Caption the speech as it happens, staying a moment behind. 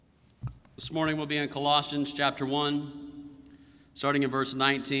This morning we'll be in Colossians chapter 1, starting in verse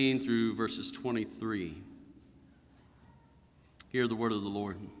 19 through verses 23. Hear the word of the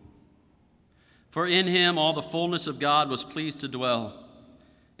Lord. For in him all the fullness of God was pleased to dwell,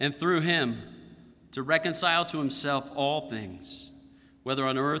 and through him to reconcile to himself all things, whether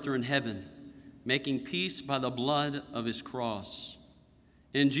on earth or in heaven, making peace by the blood of his cross.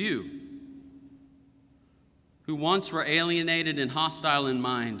 And you, who once were alienated and hostile in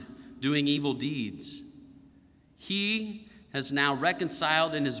mind, doing evil deeds, he has now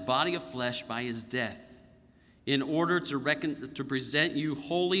reconciled in his body of flesh by his death, in order to present you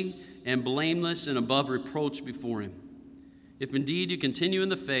holy and blameless and above reproach before him. If indeed you continue in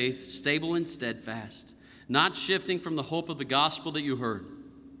the faith, stable and steadfast, not shifting from the hope of the gospel that you heard,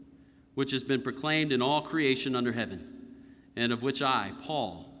 which has been proclaimed in all creation under heaven, and of which I,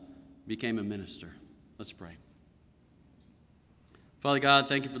 Paul, became a minister. Let's pray. Father God,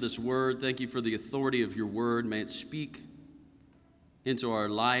 thank you for this word. Thank you for the authority of your word. May it speak into our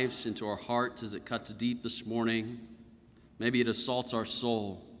lives, into our hearts as it cuts deep this morning. Maybe it assaults our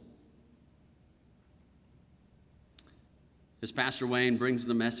soul. As Pastor Wayne brings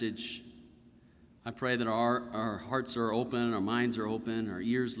the message, I pray that our hearts are open, our minds are open, our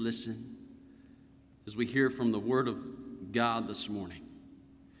ears listen as we hear from the word of God this morning.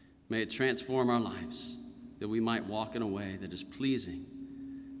 May it transform our lives, that we might walk in a way that is pleasing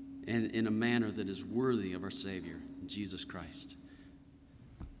and in a manner that is worthy of our Savior, Jesus Christ.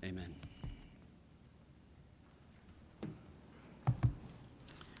 Amen.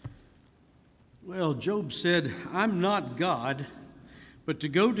 Well, Job said, I'm not God, but to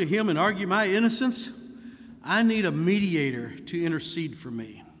go to him and argue my innocence, I need a mediator to intercede for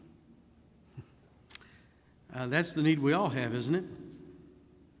me. That's the need we all have, isn't it?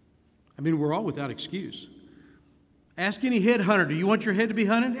 I mean, we're all without excuse. Ask any headhunter, do you want your head to be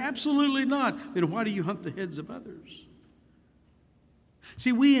hunted? Absolutely not. Then why do you hunt the heads of others?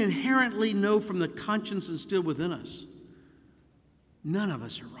 See, we inherently know from the conscience instilled within us, none of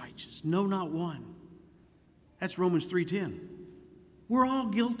us are righteous. No, not one. That's Romans 3:10. We're all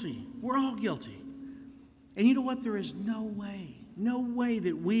guilty. We're all guilty. And you know what? There is no way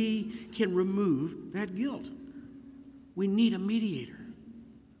that we can remove that guilt. We need a mediator.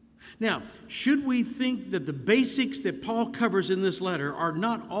 Now, should we think that the basics that Paul covers in this letter are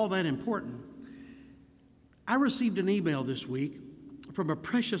not all that important? I received an email this week from a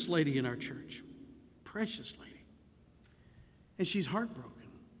precious lady in our church. Precious lady. And she's heartbroken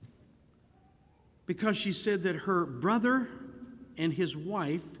because she said that her brother and his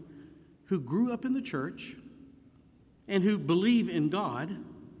wife, who grew up in the church and who believe in God,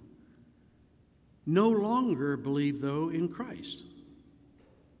 no longer believe, though, in Christ.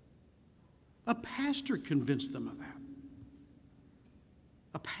 A pastor convinced them of that.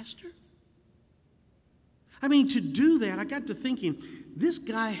 A pastor? I mean, to do that, I got to thinking, this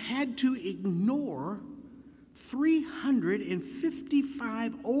guy had to ignore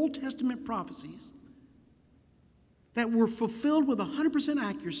 355 Old Testament prophecies that were fulfilled with 100%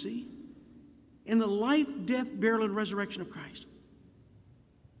 accuracy in the life, death, burial, and resurrection of Christ.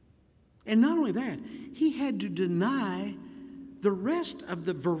 And not only that, he had to deny the rest of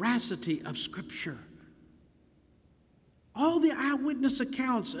the veracity of Scripture. All the eyewitness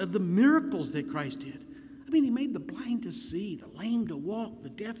accounts of the miracles that Christ did. I mean, he made the blind to see, the lame to walk, the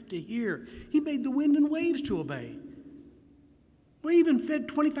deaf to hear. He made the wind and waves to obey. We even fed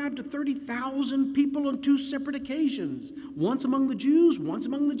 25 to 30,000 people on 2 separate occasions, once among the Jews, once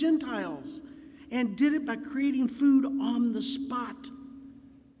among the Gentiles, and did it by creating food on the spot.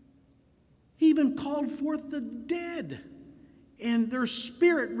 He even called forth the dead, and their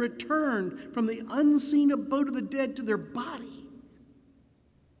spirit returned from the unseen abode of the dead to their body.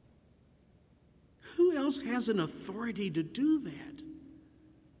 Who else has an authority to do that?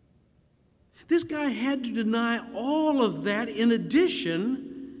 This guy had to deny all of that in addition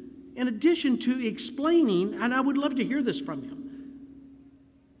to explaining, and I would love to hear this from him.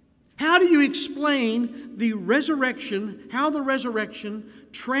 How do you explain the resurrection, how the resurrection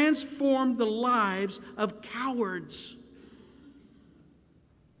transformed the lives of cowards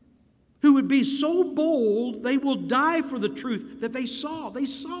who would be so bold they will die for the truth that they saw? They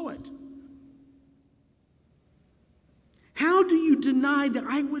saw it. How do you deny the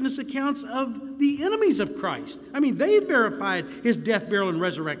eyewitness accounts of the enemies of Christ? I mean, they verified his death, burial, and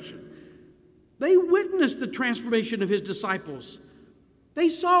resurrection. They witnessed the transformation of his disciples. They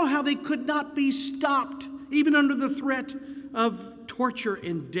saw how they could not be stopped, even under the threat of torture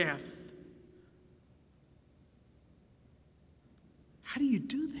and death. How do you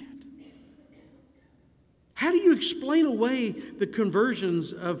do that? How do you explain away the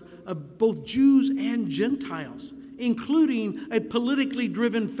conversions of both Jews and Gentiles, including a politically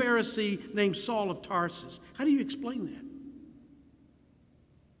driven Pharisee named Saul of Tarsus? How do you explain that?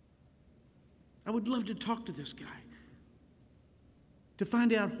 I would love to talk to this guy to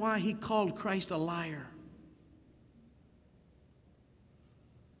find out why he called Christ a liar,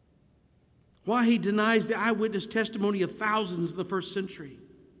 why he denies the eyewitness testimony of thousands in the first century.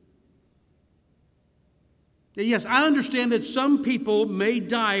 Yes, I understand that some people may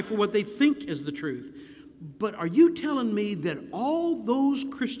die for what they think is the truth. But are you telling me that all those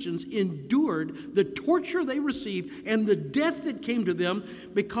Christians endured the torture they received and the death that came to them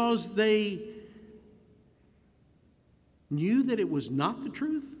because they knew that it was not the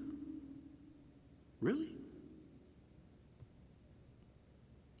truth? Really?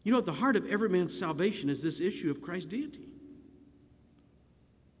 You know, at the heart of every man's salvation is this issue of Christ's deity.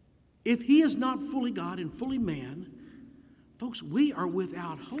 If he is not fully God and fully man, folks, we are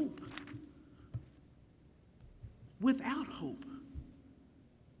without hope. Without hope.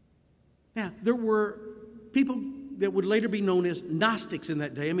 Now, there were people that would later be known as Gnostics in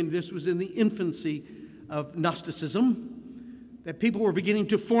that day. I mean, this was in the infancy of Gnosticism, that people were beginning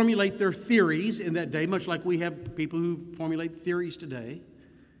to formulate their theories in that day, much like we have people who formulate theories today,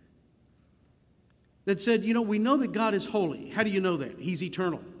 that said, you know, we know that God is holy. How do you know that? He's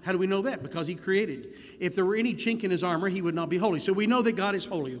eternal. How do we know that? Because he created. If there were any chink in his armor, he would not be holy. So we know that God is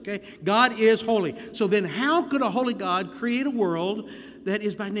holy, okay? God is holy. So then how could a holy God create a world that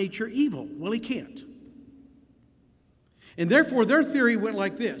is by nature evil? Well, he can't. And therefore, their theory went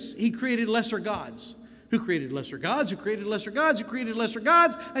like this. He created lesser gods. Who created lesser gods? Who created lesser gods? Who created lesser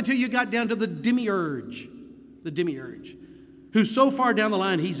gods? Until you got down to the demiurge. The demiurge. Who's so far down the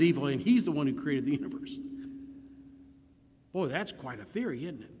line, he's evil, and he's the one who created the universe. Boy, that's quite a theory,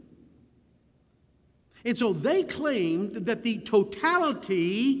 isn't it? And so they claimed that the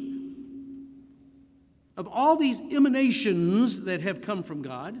totality of all these emanations that have come from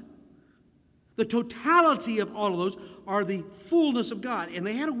God, the totality of all of those are the fullness of God. And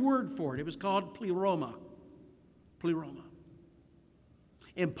they had a word for it. It was called pleroma. Pleroma.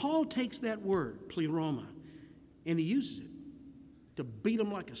 And Paul takes that word, pleroma, and he uses it to beat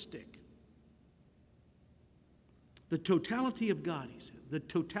them like a stick. The totality of God, he said. The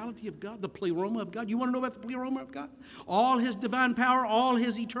totality of God, the pleroma of God. You want to know about the pleroma of God? All his divine power, all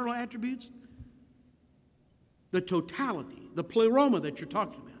his eternal attributes. The totality, the pleroma that you're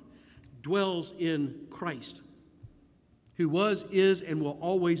talking about, dwells in Christ, who was, is, and will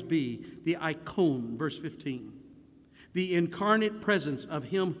always be the icon, verse 15. The incarnate presence of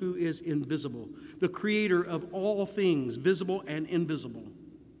him who is invisible, the creator of all things, visible and invisible.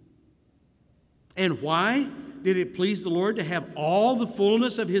 And why did it please the Lord to have all the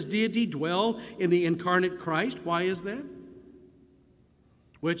fullness of his deity dwell in the incarnate Christ? Why is that?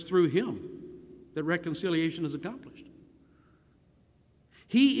 Well, it's through him that reconciliation is accomplished.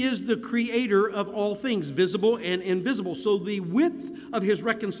 He is the creator of all things, visible and invisible. So the width of his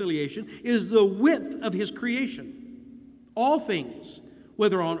reconciliation is the width of his creation. All things,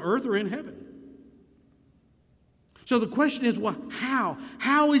 whether on earth or in heaven. So the question is, well, how?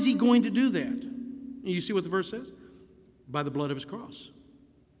 How is he going to do that? You see what the verse says? By the blood of his cross.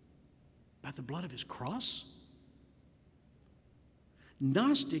 By the blood of his cross?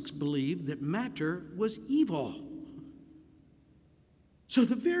 Gnostics believed that matter was evil. So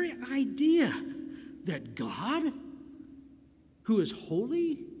the very idea that God, who is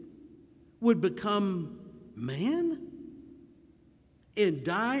holy, would become man and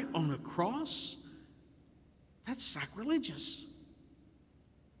die on a cross, that's sacrilegious.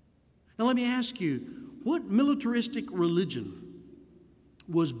 Now let me ask you, what militaristic religion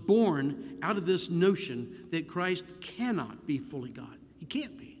was born out of this notion that Christ cannot be fully God? He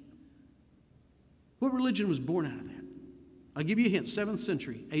can't be. What religion was born out of that? I'll give you a hint, 7th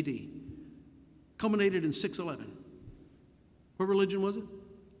century A.D., culminated in 611. What religion was it?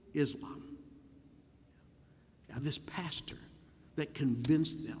 Islam. Now this pastor that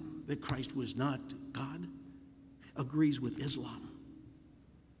convinced them that Christ was not God agrees with Islam.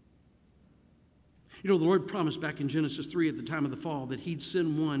 You know, the Lord promised back in Genesis 3 at the time of the fall that he'd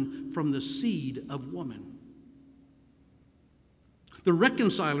send one from the seed of woman. The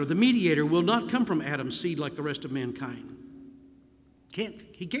reconciler, the mediator, will not come from Adam's seed like the rest of mankind.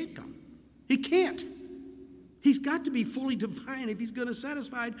 He can't come. He can't. He's got to be fully divine if he's going to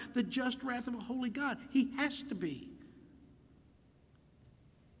satisfy the just wrath of a holy God. He has to be.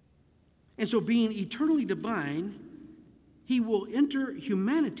 And so being eternally divine, he will enter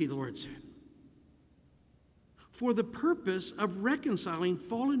humanity, the Lord said, for the purpose of reconciling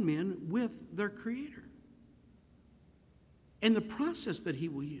fallen men with their Creator. and the process that he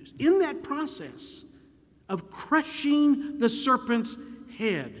will use. In that process of crushing the serpent's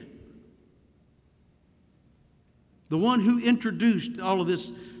head, the one who introduced all of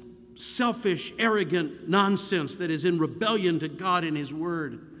this selfish, arrogant nonsense that is in rebellion to God and his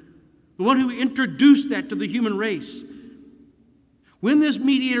word, the one who introduced that to the human race, when this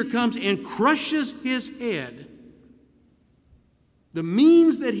mediator comes and crushes his head, the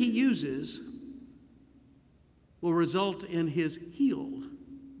means that he uses will result in his heel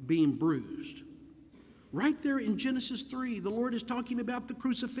being bruised. Right there in Genesis 3, the Lord is talking about the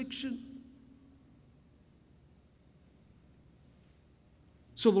crucifixion.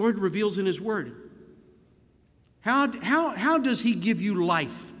 So the Lord reveals in his word. How does he give you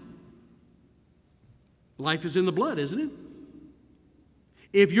life? Life is in the blood, isn't it?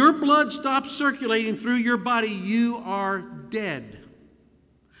 If your blood stops circulating through your body, you are dead.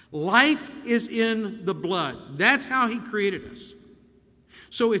 Life is in the blood. That's how he created us.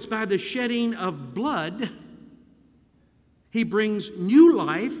 So it's by the shedding of blood, he brings new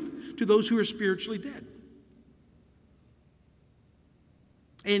life to those who are spiritually dead.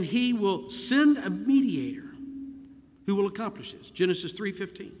 And he will send a mediator who will accomplish this. Genesis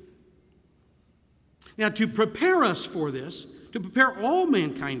 3:15. Now, to prepare us for this, to prepare all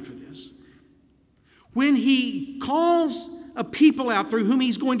mankind for this, when he calls a people out through whom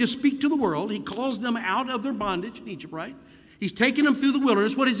he's going to speak to the world, he calls them out of their bondage in Egypt, right? He's taken them through the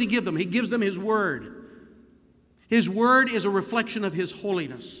wilderness. What does he give them? He gives them his word. His word is a reflection of his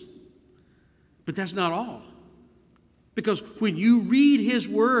holiness. But that's not all. Because when you read his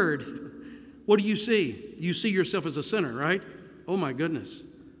word, what do you see? You see yourself as a sinner, right? Oh my goodness.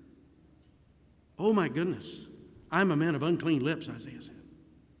 Oh my goodness. I'm a man of unclean lips, Isaiah said.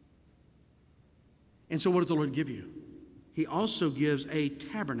 And so what does the Lord give you? He also gives a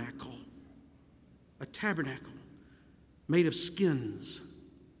tabernacle made of skins.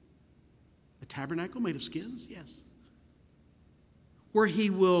 A tabernacle made of skins? Yes. Where he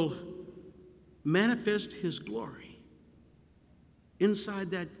will manifest his glory inside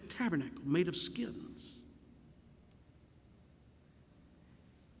that tabernacle made of skins.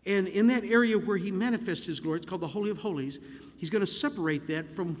 And in that area where he manifests his glory, it's called the Holy of Holies, he's going to separate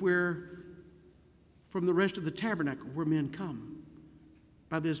that from the rest of the tabernacle where men come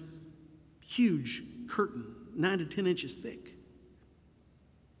by this huge curtain, 9 to 10 inches thick,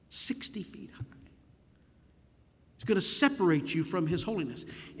 60 feet high. He's going to separate you from his holiness.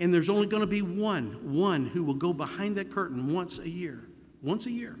 And there's only going to be one who will go behind that curtain once a year. Once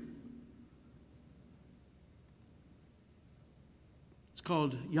a year. It's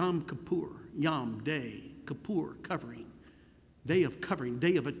called Yom Kippur. Yom, day. Kippur, covering. Day of covering,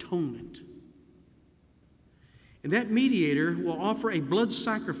 day of atonement. And that mediator will offer a blood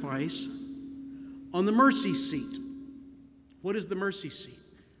sacrifice on the mercy seat. What is the mercy seat?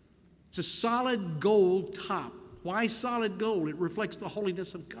 It's a solid gold top. Why solid gold? It reflects the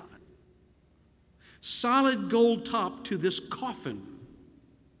holiness of God. Solid gold top to this coffin.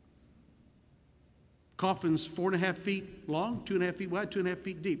 Coffin's 4.5 feet long, 2.5 feet wide, 2.5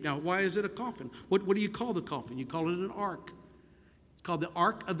 feet deep. Now, why is it a coffin? What do you call the coffin? You call it an ark. It's called the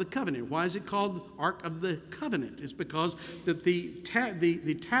Ark of the Covenant. Why is it called Ark of the Covenant? It's because that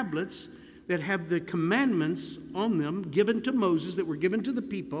the tablets that have the commandments on them given to Moses, that were given to the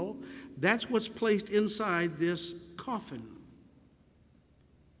people, that's what's placed inside this coffin.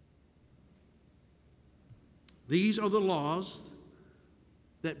 These are the laws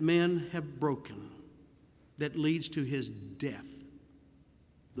that men have broken that leads to his death.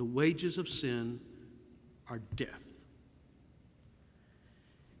 The wages of sin are death.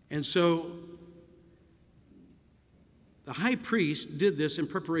 And so the high priest did this in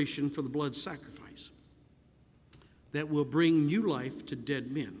preparation for the blood sacrifice that will bring new life to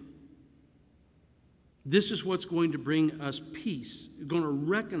dead men. This is what's going to bring us peace, going to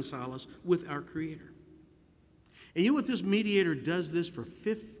reconcile us with our Creator. And you know what? This mediator does this for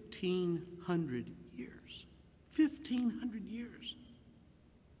 1,500 years. 1,500 years.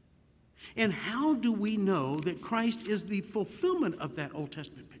 And how do we know that Christ is the fulfillment of that Old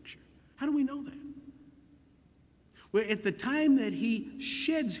Testament picture? How do we know that? Well, at the time that he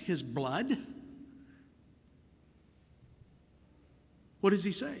sheds his blood, what does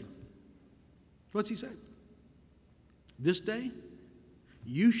he say? What's he say? This day,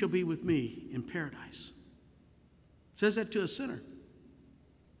 you shall be with me in paradise. Says that to a sinner.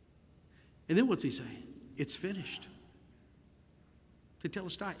 And then what's he say? It's finished. To tell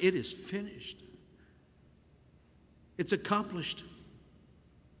us, it is finished. It's accomplished.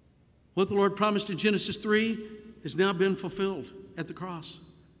 What the Lord promised in Genesis 3 has now been fulfilled at the cross.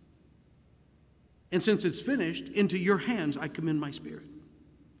 And since it's finished, into your hands I commend my spirit.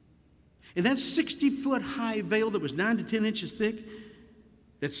 And that 60-foot high veil that was 9 to 10 inches thick,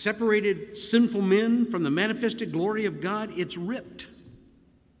 that separated sinful men from the manifested glory of God, it's ripped.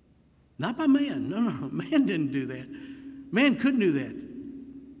 Not by man. No. Man didn't do that. Man couldn't do that.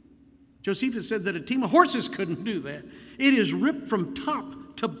 Josephus said that a team of horses couldn't do that. It is ripped from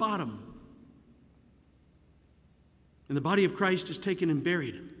top to bottom. And the body of Christ is taken and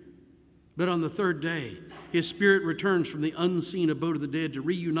buried. But on the third day, his spirit returns from the unseen abode of the dead to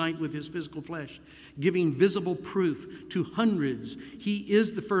reunite with his physical flesh, giving visible proof to hundreds. He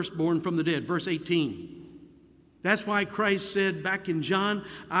is the firstborn from the dead. Verse 18. That's why Christ said back in John,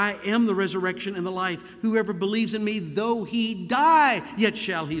 I am the resurrection and the life. Whoever believes in me, though he die, yet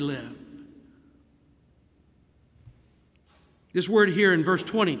shall he live. This word here in verse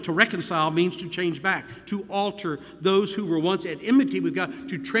 20, to reconcile, means to change back, to alter those who were once at enmity with God,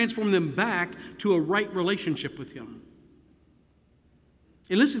 to transform them back to a right relationship with him.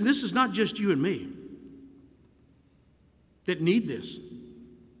 And listen, this is not just you and me that need this.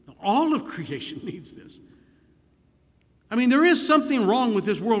 All of creation needs this. I mean, there is something wrong with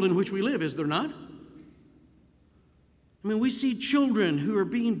this world in which we live, is there not? I mean, we see children who are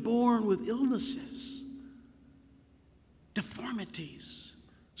being born with illnesses, deformities.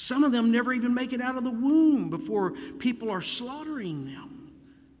 Some of them never even make it out of the womb before people are slaughtering them.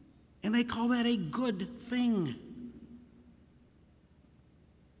 And they call that a good thing.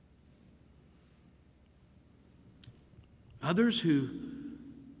 Others who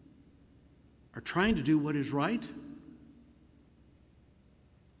are trying to do what is right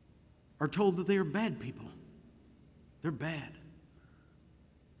are told that they are bad people. They're bad.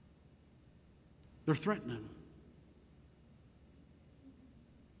 They're threatening.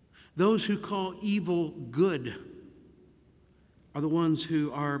 Those who call evil good are the ones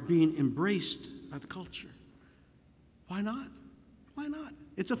who are being embraced by the culture. Why not? Why not?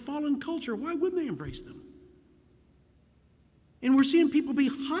 It's a fallen culture. Why wouldn't they embrace them? And we're seeing people be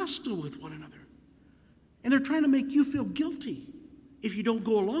hostile with one another. And they're trying to make you feel guilty if you don't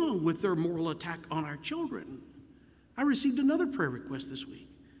go along with their moral attack on our children. I received another prayer request this week.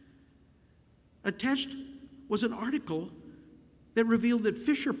 Attached was an article that revealed that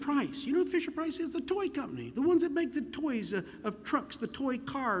Fisher-Price, you know what Fisher-Price is? The toy company, the ones that make the toys of trucks, the toy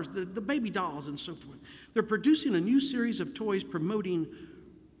cars, the baby dolls, and so forth. They're producing a new series of toys promoting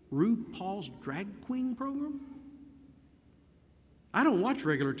RuPaul's drag queen program. I don't watch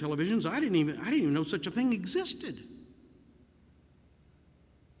regular television, so I didn't even know such a thing existed.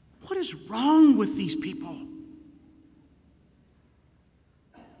 What is wrong with these people?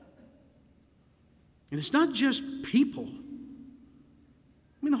 And it's not just people.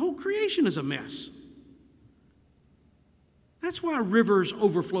 I mean, the whole creation is a mess. That's why rivers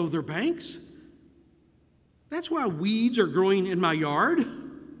overflow their banks. That's why weeds are growing in my yard.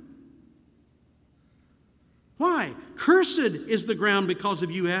 Why? Cursed is the ground because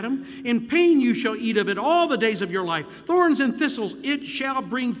of you, Adam. In pain you shall eat of it all the days of your life. Thorns and thistles it shall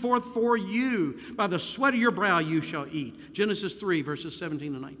bring forth for you. By the sweat of your brow you shall eat. Genesis 3, verses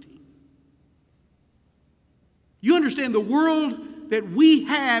 17 and 19. You understand the world that we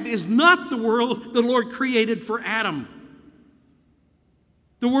have is not the world the Lord created for Adam.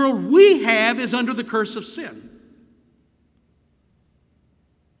 The world we have is under the curse of sin.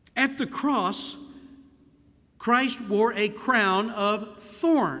 At the cross, Christ wore a crown of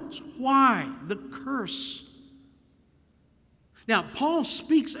thorns. Why? The curse. Now, Paul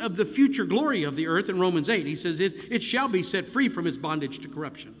speaks of the future glory of the earth in Romans 8. He says, it shall be set free from its bondage to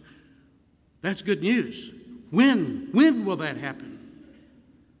corruption. That's good news. When will that happen?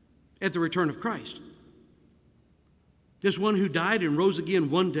 At the return of Christ. This one who died and rose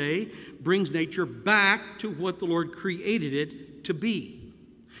again one day brings nature back to what the Lord created it to be.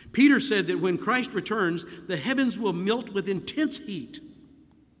 Peter said that when Christ returns, the heavens will melt with intense heat.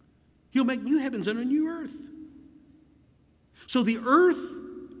 He'll make new heavens and a new earth. So the earth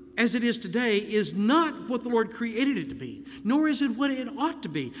as it is today is not what the Lord created it to be, nor is it what it ought to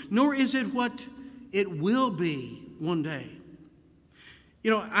be, nor is it what it will be one day. You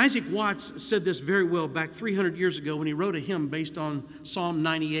know, Isaac Watts said this very well back 300 years ago when he wrote a hymn based on Psalm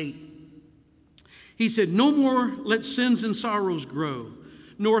 98. He said, "No more let sins and sorrows grow,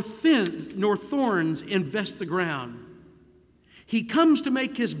 nor thorns invest the ground. He comes to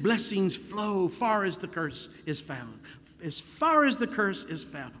make his blessings flow far as the curse is found." As far as the curse is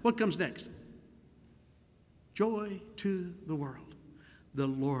found. What comes next? Joy to the world. The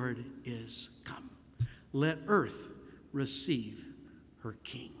Lord is come. Let earth receive her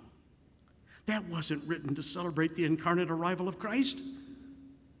King. That wasn't written to celebrate the incarnate arrival of Christ.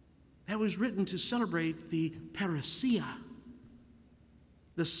 That was written to celebrate the parousia,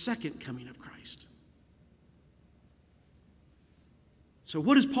 the second coming of Christ. So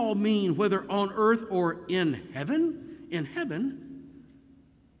what does Paul mean, whether on earth or in heaven? In heaven?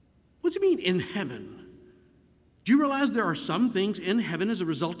 What's it mean, in heaven? Do you realize there are some things in heaven as a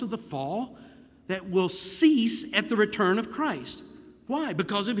result of the fall that will cease at the return of Christ? Why?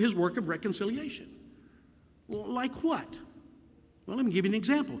 Because of his work of reconciliation. Well, like what? Well, let me give you an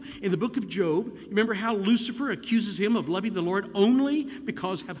example. In the book of Job, remember how Lucifer accuses him of loving the Lord only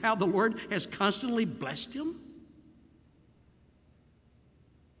because of how the Lord has constantly blessed him?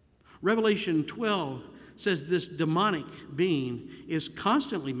 Revelation 12 says this demonic being is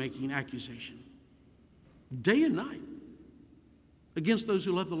constantly making accusation, day and night, against those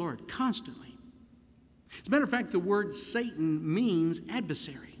who love the Lord, constantly. As a matter of fact, the word Satan means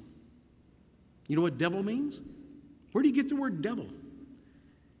adversary. You know what devil means? Where do you get the word devil?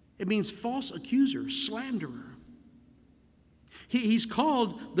 It means false accuser, slanderer. He's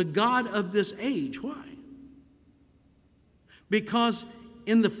called the god of this age. Why? Because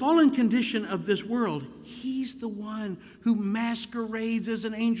in the fallen condition of this world, he's the one who masquerades as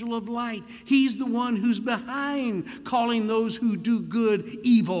an angel of light. He's the one who's behind calling those who do good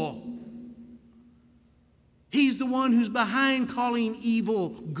evil. He's the one who's behind calling evil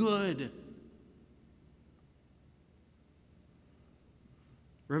good.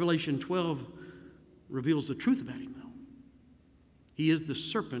 Revelation 12 reveals the truth about him, though. He is the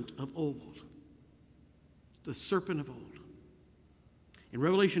serpent of old. The serpent of old. In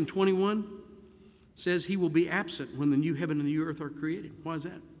Revelation 21, says he will be absent when the new heaven and the new earth are created. Why is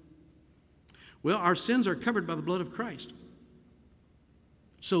that? Well, our sins are covered by the blood of Christ.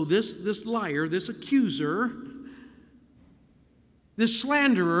 So this liar, this accuser, this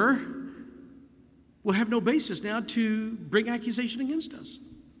slanderer will have no basis now to bring accusation against us.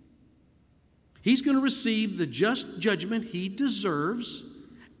 He's going to receive the just judgment he deserves,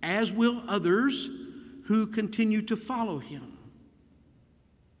 as will others who continue to follow him.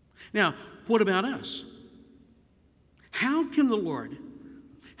 Now, what about us? How can the Lord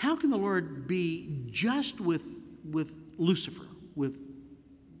be just with Lucifer, with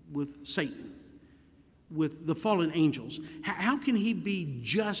Satan, with the fallen angels? How can he be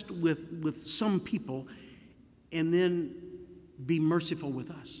just with some people and then be merciful with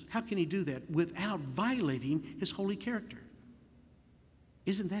us? How can he do that without violating his holy character?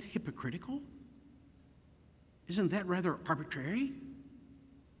 Isn't that hypocritical? Isn't that rather arbitrary?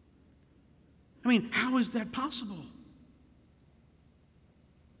 I mean, how is that possible?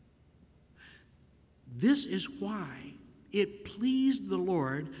 This is why it pleased the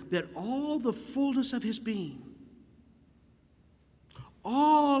Lord that all the fullness of his being,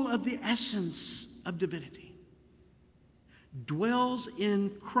 all of the essence of divinity, dwells in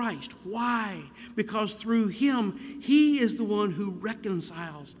Christ. Why? Because through him, he is the one who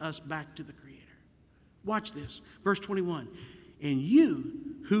reconciles us back to the Creator. Watch this, verse 21. And you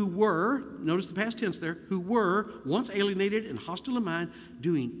who were, notice the past tense there, who were once alienated and hostile in mind,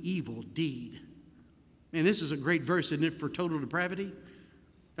 doing evil deed. Man, this is a great verse, isn't it, for total depravity?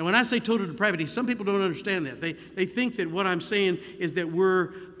 And when I say total depravity, some people don't understand that. They think that what I'm saying is that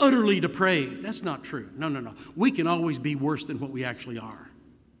we're utterly depraved. That's not true. No. We can always be worse than what we actually are.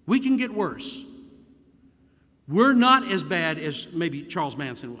 We can get worse. We're not as bad as maybe Charles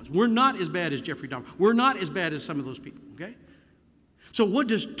Manson was. We're not as bad as Jeffrey Dahmer. We're not as bad as some of those people, okay? So what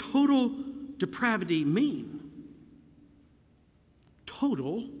does total depravity mean?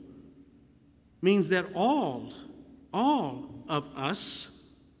 Total means that all of us,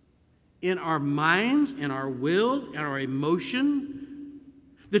 in our minds, in our will, in our emotion,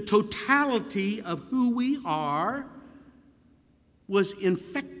 the totality of who we are was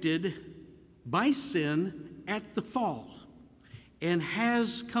infected by sin at the fall and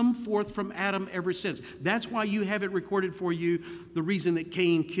has come forth from Adam ever since. That's why you have it recorded for you, the reason that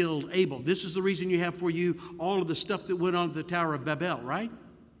Cain killed Abel. This is the reason you have for you all of the stuff that went on at the Tower of Babel, right?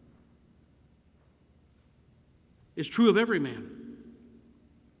 It's true of every man.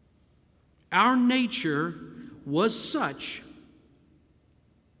 Our nature was such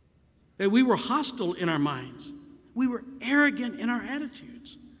that we were hostile in our minds. We were arrogant in our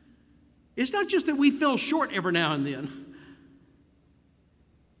attitudes. It's not just that we fell short every now and then.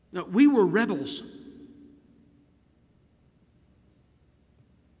 No, we were rebels.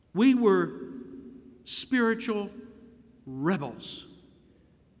 We were spiritual rebels.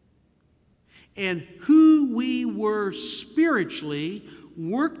 And who we were spiritually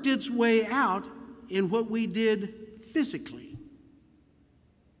worked its way out in what we did physically.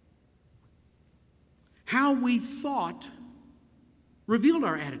 How we thought revealed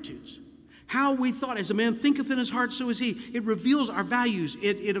our attitudes. How we thought, as a man thinketh in his heart, so is he. It reveals our values.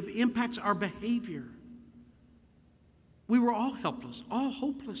 It impacts our behavior. We were all helpless, all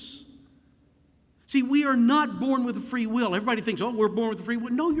hopeless. See, we are not born with a free will. Everybody thinks, oh, we're born with a free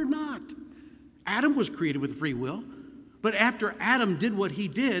will. No, you're not. Adam was created with a free will. But after Adam did what he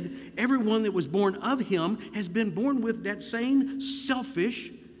did, everyone that was born of him has been born with that same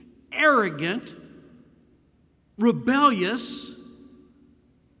selfish, arrogant, rebellious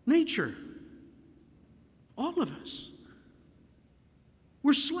nature. All of us.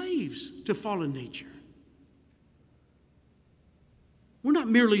 We're slaves to fallen nature. We're not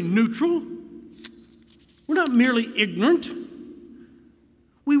merely neutral. We're not merely ignorant.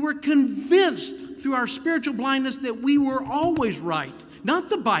 We were convinced through our spiritual blindness that we were always right. Not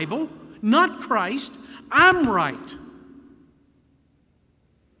the Bible, not Christ. I'm right.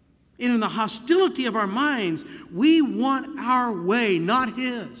 And in the hostility of our minds, we want our way, not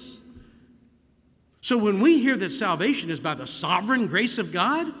His. So when we hear that salvation is by the sovereign grace of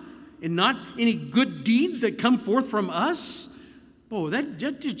God and not any good deeds that come forth from us, boy, that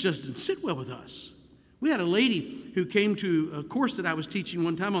just doesn't sit well with us. We had a lady who came to a course that I was teaching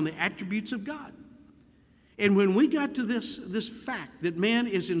one time on the attributes of God. And when we got to this fact that man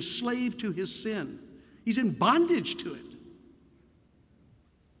is enslaved to his sin, he's in bondage to it.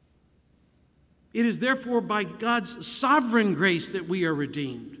 It is therefore by God's sovereign grace that we are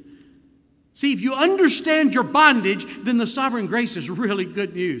redeemed. See, if you understand your bondage, then the sovereign grace is really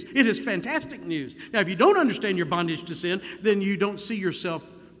good news. It is fantastic news. Now, if you don't understand your bondage to sin, then you don't see yourself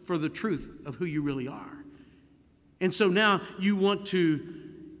for the truth of who you really are. And so now you want to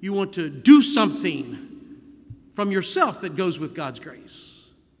do something from yourself that goes with God's grace.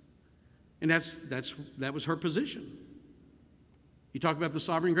 And that was her position. You talk about the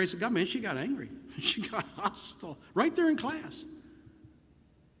sovereign grace of God, man, she got angry. She got hostile right there in class.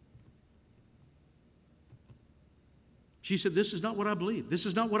 She said, this is not what I believe. This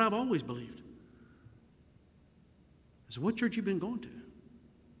is not what I've always believed. I said, what church you been going to?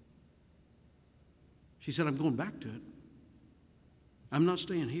 She said, I'm going back to it. I'm not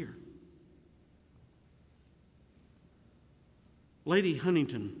staying here. Lady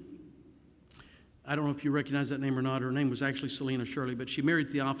Huntington, I don't know if you recognize that name or not. Her name was actually Selena Shirley, but she married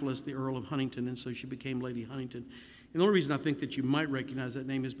Theophilus, the Earl of Huntington, and so she became Lady Huntington. And the only reason I think that you might recognize that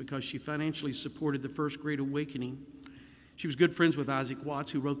name is because she financially supported the First Great Awakening. She was good friends with Isaac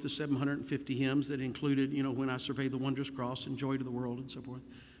Watts, who wrote the 750 hymns that included, When I Survey the Wondrous Cross and Joy to the World and so forth.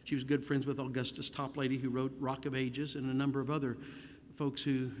 She was good friends with Augustus Toplady, who wrote Rock of Ages, and a number of other folks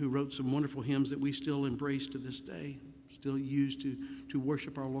who wrote some wonderful hymns that we still embrace to this day, still use to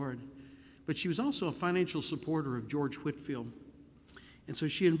worship our Lord. But she was also a financial supporter of George Whitefield. And so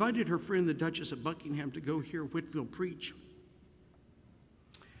she invited her friend, the Duchess of Buckingham, to go hear Whitefield preach.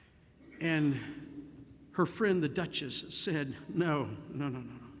 And her friend, the Duchess, said, No.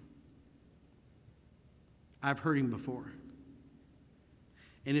 I've heard him before.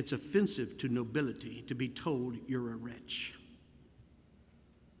 And it's offensive to nobility to be told you're a wretch.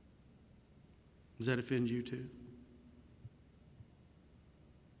 Does that offend you too?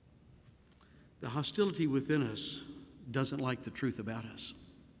 The hostility within us doesn't like the truth about us.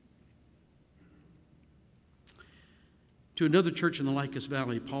 To another church in the Lycus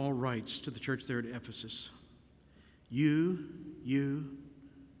Valley, Paul writes to the church there at Ephesus, You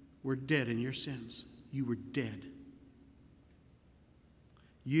were dead in your sins. You were dead.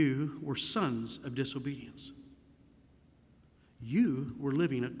 You were sons of disobedience. You were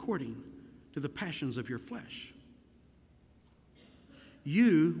living according to the passions of your flesh.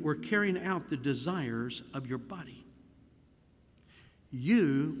 You were carrying out the desires of your body.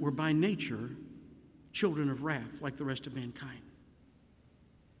 You were by nature children of wrath like the rest of mankind.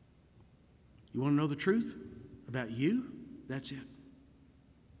 You want to know the truth about you? That's it.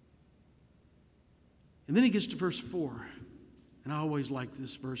 And then he gets to verse 4. And I always like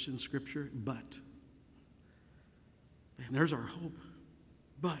this verse in Scripture, but. And there's our hope.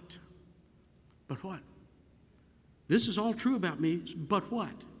 But what? This is all true about me, but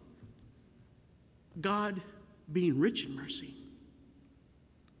what? God being rich in mercy.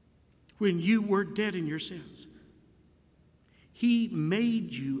 When you were dead in your sins, He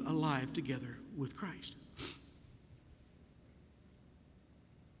made you alive together with Christ.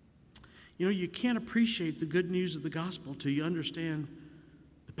 You can't appreciate the good news of the gospel till you understand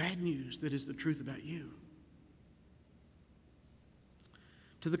the bad news that is the truth about you.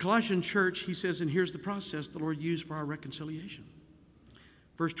 To the Colossian church, he says, and here's the process the Lord used for our reconciliation.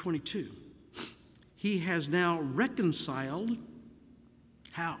 Verse 22, He has now reconciled,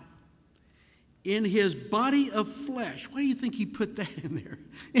 how? In his body of flesh. Why do you think he put that in there?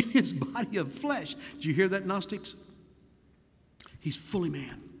 In his body of flesh. Did you hear that, Gnostics? He's fully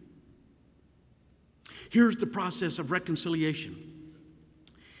man. Here's the process of reconciliation.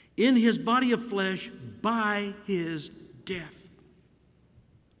 In his body of flesh by his death.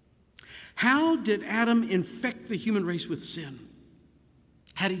 How did Adam infect the human race with sin?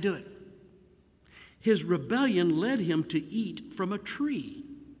 How did he do it? His rebellion led him to eat from a tree.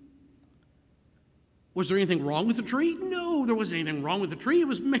 Was there anything wrong with the tree? No, there wasn't anything wrong with the tree. It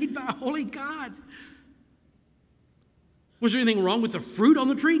was made by a holy God. Was there anything wrong with the fruit on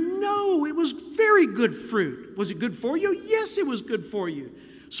the tree? No, it was very good fruit. Was it good for you? Yes, it was good for you.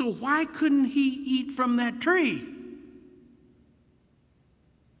 So why couldn't he eat from that tree?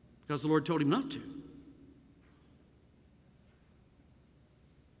 Because the Lord told him not to.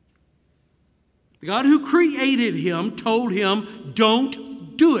 The God who created him told him,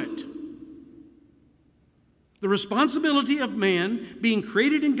 don't do it. The responsibility of man being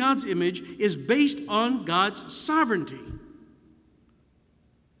created in God's image is based on God's sovereignty.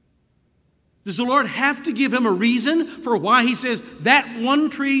 Does the Lord have to give him a reason for why he says, that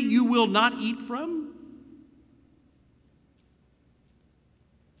one tree you will not eat from?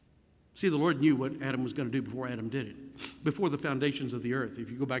 See, the Lord knew what Adam was going to do before Adam did it. Before the foundations of the earth. If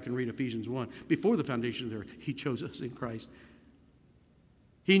you go back and read Ephesians 1, before the foundations of the earth, he chose us in Christ.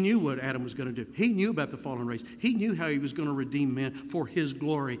 He knew what Adam was going to do. He knew about the fallen race. He knew how he was going to redeem man for his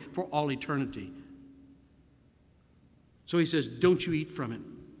glory, for all eternity. So he says, don't you eat from it.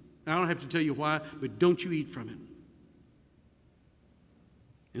 I don't have to tell you why, but don't you eat from it.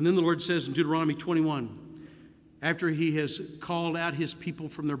 And then the Lord says in Deuteronomy 21, after he has called out his people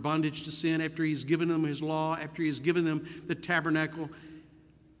from their bondage to sin, after he's given them his law, after he has given them the tabernacle,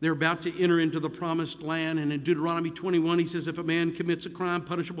 they're about to enter into the promised land. And in Deuteronomy 21, he says, if a man commits a crime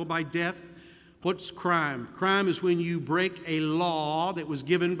punishable by death, what's crime? Crime is when you break a law that was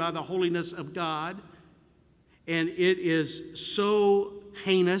given by the holiness of God, and it is so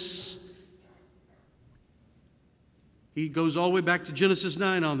heinous. He goes all the way back to Genesis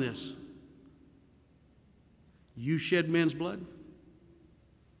 9 on this. You shed men's blood,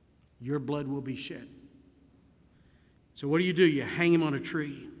 your blood will be shed. So what do? You hang him on a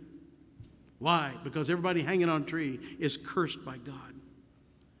tree. Why? Because everybody hanging on a tree is cursed by God.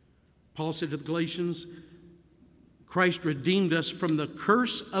 Paul said to the Galatians, Christ redeemed us from the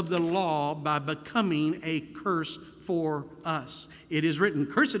curse of the law by becoming a curse for us. It is written,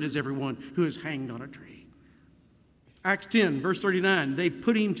 cursed is everyone who is hanged on a tree. Acts 10, verse 39, they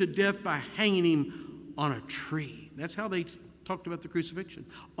put him to death by hanging him on a tree. That's how they talked about the crucifixion.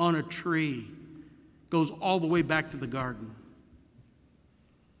 On a tree. Goes all the way back to the garden.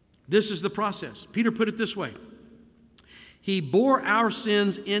 This is the process. Peter put it this way. He bore our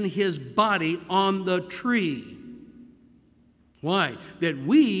sins in his body on the tree. Why? That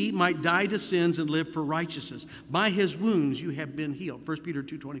we might die to sins and live for righteousness. By his wounds you have been healed. 1 Peter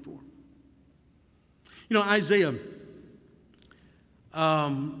 2:24. You know, Isaiah,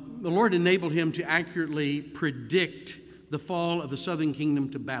 the Lord enabled him to accurately predict the fall of the southern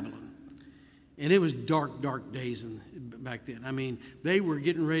kingdom to Babylon. And it was dark, dark days back then. I mean, they were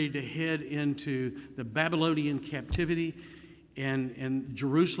getting ready to head into the Babylonian captivity, and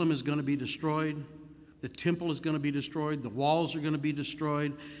Jerusalem is going to be destroyed. The temple is going to be destroyed. The walls are going to be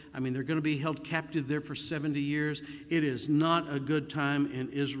destroyed. I mean, they're going to be held captive there for 70 years. It is not a good time in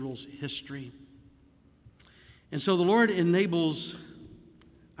Israel's history. And so the Lord enables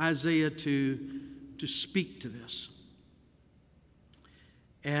Isaiah to speak to this.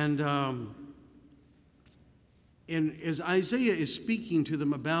 And as Isaiah is speaking to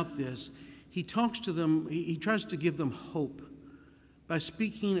them about this, he talks to them, he tries to give them hope by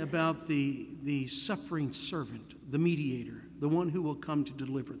speaking about the suffering servant, the mediator, the one who will come to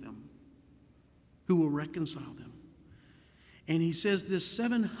deliver them, who will reconcile them. And he says this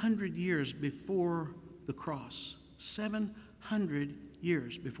 700 years before the cross. 700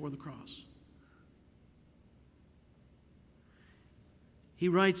 years before the cross. He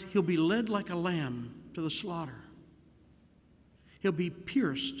writes, he'll be led like a lamb to the slaughter. He'll be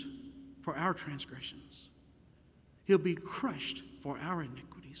pierced for our transgressions. He'll be crushed for our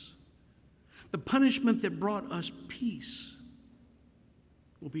iniquities. The punishment that brought us peace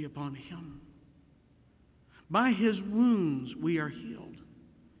will be upon him. By his wounds we are healed.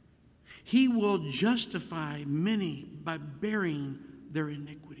 He will justify many by bearing their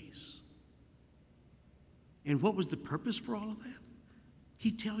iniquities. And what was the purpose for all of that? He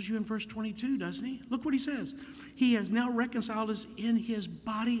tells you in verse 22, doesn't he? Look what he says. He has now reconciled us in his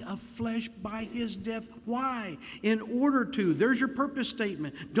body of flesh by his death. Why? In order to, there's your purpose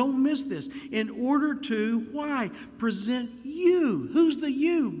statement. Don't miss this. In order to, why? Present you. Who's the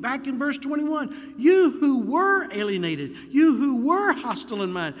you? Back in verse 21. You who were alienated, you who were hostile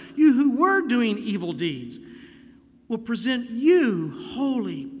in mind, you who were doing evil deeds, will present you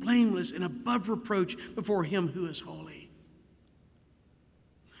holy, blameless, and above reproach before him who is holy.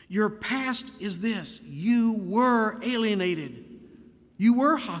 Your past is this. You were alienated. You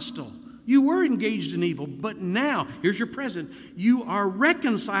were hostile. You were engaged in evil. But now, here's your present. You are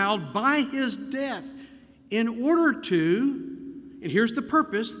reconciled by his death in order to, and here's the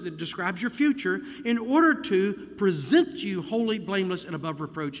purpose that describes your future, in order to present you holy, blameless, and above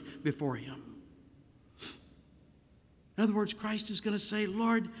reproach before him. In other words, Christ is going to say,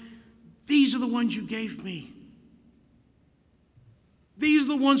 Lord, these are the ones you gave me. These are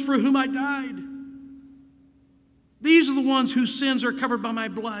the ones for whom I died. These are the ones whose sins are covered by my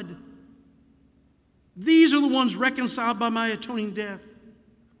blood. These are the ones reconciled by my atoning death.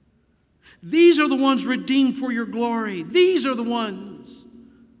 These are the ones redeemed for your glory. These are the ones.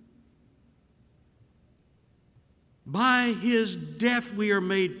 By his death we are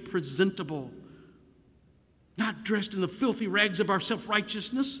made presentable, not dressed in the filthy rags of our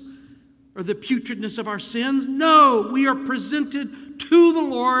self-righteousness or the putridness of our sins. No, we are presented to the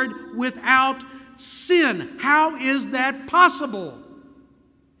Lord without sin. How is that possible?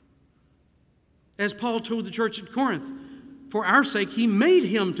 As Paul told the church at Corinth, for our sake he made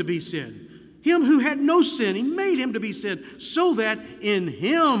him to be sin. Him who had no sin, he made him to be sin, so that in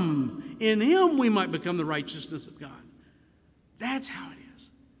him we might become the righteousness of God. That's how it is.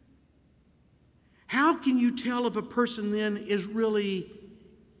 How can you tell if a person then is really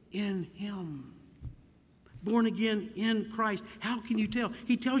in him? Born again in Christ. How can you tell?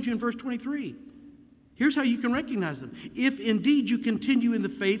 He tells you in verse 23. Here's how you can recognize them. If indeed you continue in the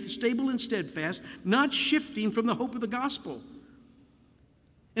faith, stable and steadfast, not shifting from the hope of the gospel.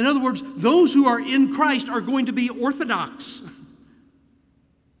 In other words, those who are in Christ are going to be orthodox.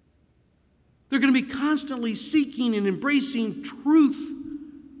 They're going to be constantly seeking and embracing truth.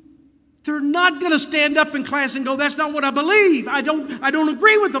 They're not going to stand up in class and go, that's not what I believe. I don't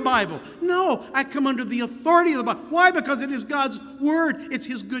agree with the Bible. No, I come under the authority of the Bible. Why? Because it is God's word. It's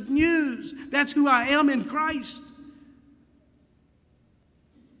his good news. That's who I am in Christ.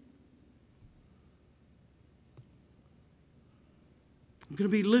 I'm going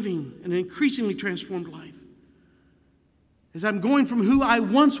to be living an increasingly transformed life as I'm going from who I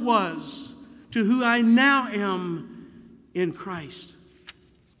once was to who I now am in Christ.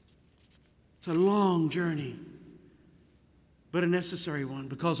 It's a long journey, but a necessary one,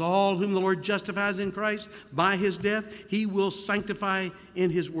 because all whom the Lord justifies in Christ by his death, he will sanctify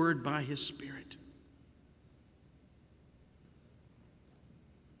in his word by his Spirit.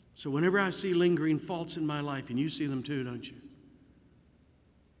 So whenever I see lingering faults in my life, and you see them too, don't you?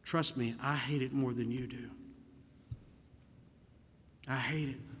 Trust me, I hate it more than you do. I hate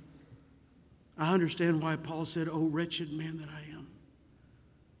it. I understand why Paul said, "Oh, wretched man that I am."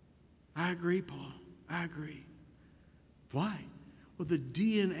 I agree, Paul. I agree. Why? Well, the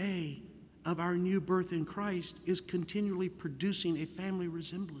DNA of our new birth in Christ is continually producing a family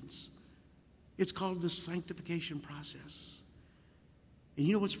resemblance. It's called the sanctification process. And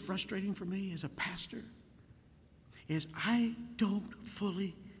you know what's frustrating for me as a pastor? Is I don't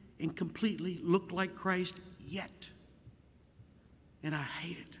fully and completely look like Christ yet. And I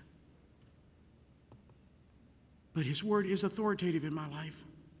hate it. But his word is authoritative in my life.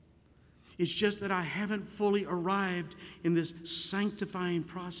 It's just that I haven't fully arrived in this sanctifying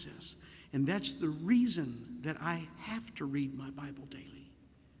process. And that's the reason that I have to read my Bible daily.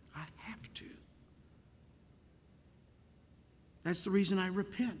 I have to. That's the reason I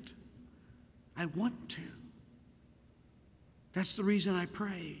repent. I want to. That's the reason I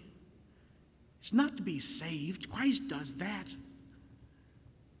pray. It's not to be saved. Christ does that.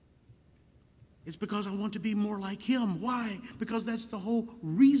 It's because I want to be more like him. Why? Because that's the whole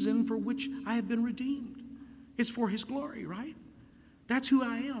reason for which I have been redeemed. It's for his glory, right? That's who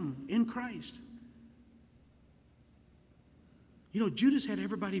I am in Christ. You know, Judas had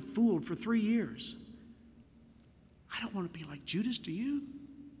everybody fooled for 3 years. I don't want to be like Judas, do you?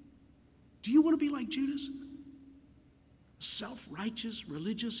 Do you want to be like Judas? Self-righteous,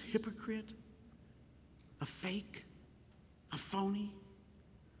 religious hypocrite, a fake, a phony.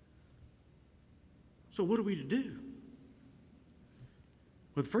 So what are we to do?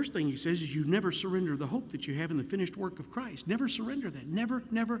 Well, the first thing he says is you never surrender the hope that you have in the finished work of Christ. Never surrender that. Never,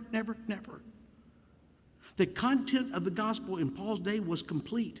 never, never, never. The content of the gospel in Paul's day was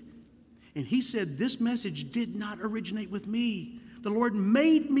complete. And he said, this message did not originate with me. The Lord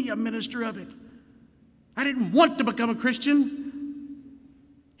made me a minister of it. I didn't want to become a Christian.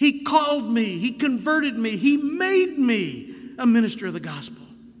 He called me. He converted me. He made me a minister of the gospel.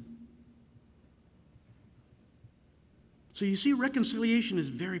 So you see, reconciliation is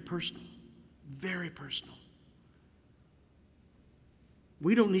very personal. Very personal.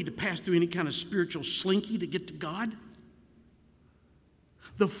 We don't need to pass through any kind of spiritual slinky to get to God.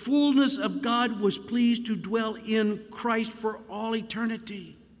 The fullness of God was pleased to dwell in Christ for all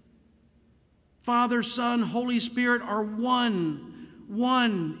eternity. Father, Son, Holy Spirit are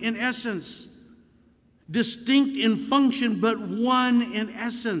one in essence. Distinct in function, but one in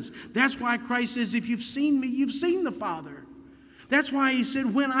essence. That's why Christ says, if you've seen me, you've seen the Father. That's why he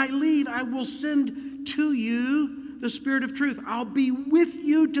said, when I leave, I will send to you the Spirit of truth. I'll be with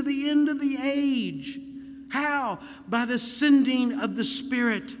you to the end of the age. How? By the sending of the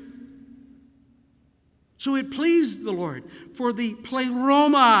Spirit. So it pleased the Lord for the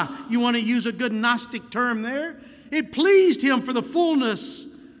pleroma, you want to use a good Gnostic term there? It pleased him for the fullness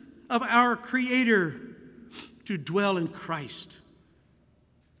of our Creator to dwell in Christ,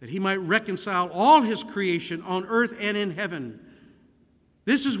 that he might reconcile all his creation on earth and in heaven.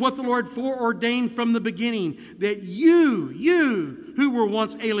 This is what the Lord foreordained from the beginning, that you who were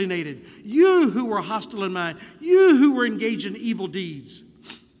once alienated, you who were hostile in mind, you who were engaged in evil deeds,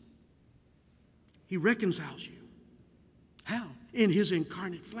 he reconciles you. How? In his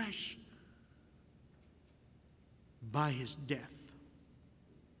incarnate flesh. By his death.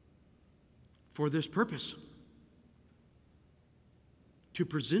 For this purpose, to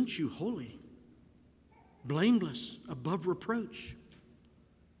present you holy, blameless, above reproach.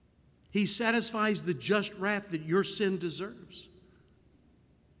 He satisfies the just wrath that your sin deserves.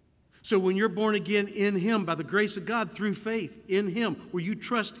 So when you're born again in him, by the grace of God, through faith in him, where you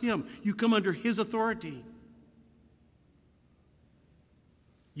trust him, you come under his authority.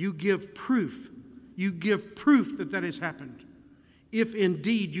 You give proof. You give proof that that has happened, if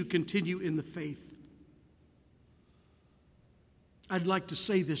indeed you continue in the faith. I'd like to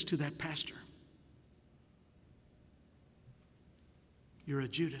say this to that pastor. You're a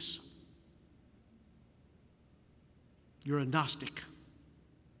Judas. You're a Gnostic.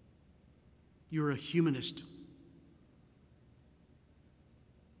 You're a humanist.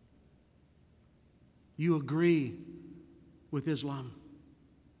 You agree with Islam,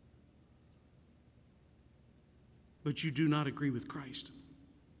 but you do not agree with Christ.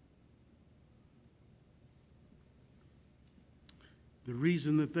 The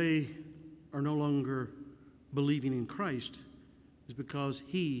reason that they are no longer believing in Christ is because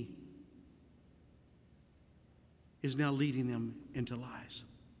he is now leading them into lies.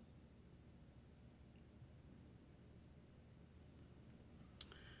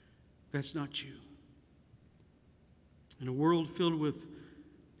 That's not you. In a world filled with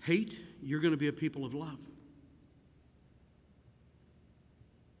hate, you're going to be a people of love.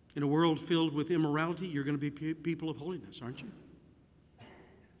 In a world filled with immorality, you're going to be people of holiness, aren't you?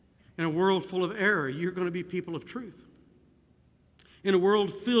 In a world full of error, you're going to be people of truth. In a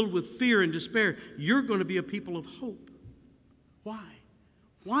world filled with fear and despair, you're going to be a people of hope. Why?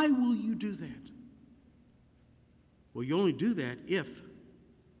 Why will you do that? Well, you only do that if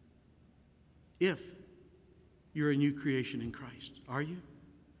you're a new creation in Christ. Are you?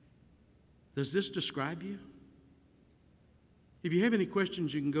 Does this describe you? If you have any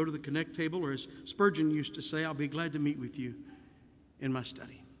questions, you can go to the Connect table, or as Spurgeon used to say, I'll be glad to meet with you in my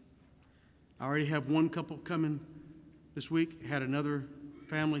study. I already have one couple coming this week. I had another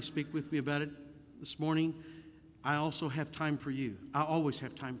family speak with me about it this morning. I also have time for you. I always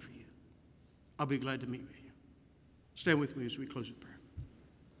have time for you. I'll be glad to meet with you. Stand with me as we close with prayer.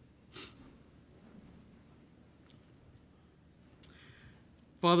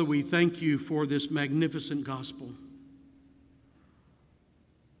 Father, we thank you for this magnificent gospel.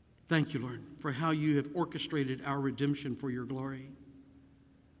 Thank you, Lord, for how you have orchestrated our redemption for your glory.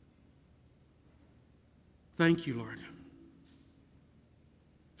 Thank you, Lord.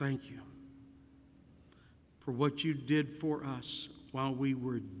 Thank you for what you did for us while we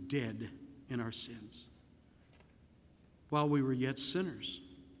were dead in our sins, while we were yet sinners.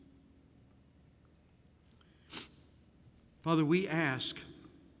 Father, we ask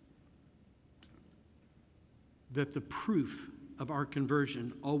that the proof of our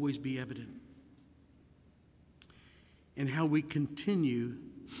conversion always be evident, and how we continue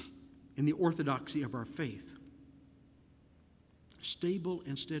in the orthodoxy of our faith, stable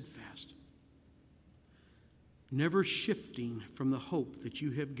and steadfast, never shifting from the hope that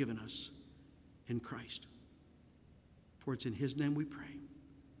you have given us in Christ. For it's in his name we pray.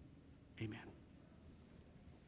 Amen.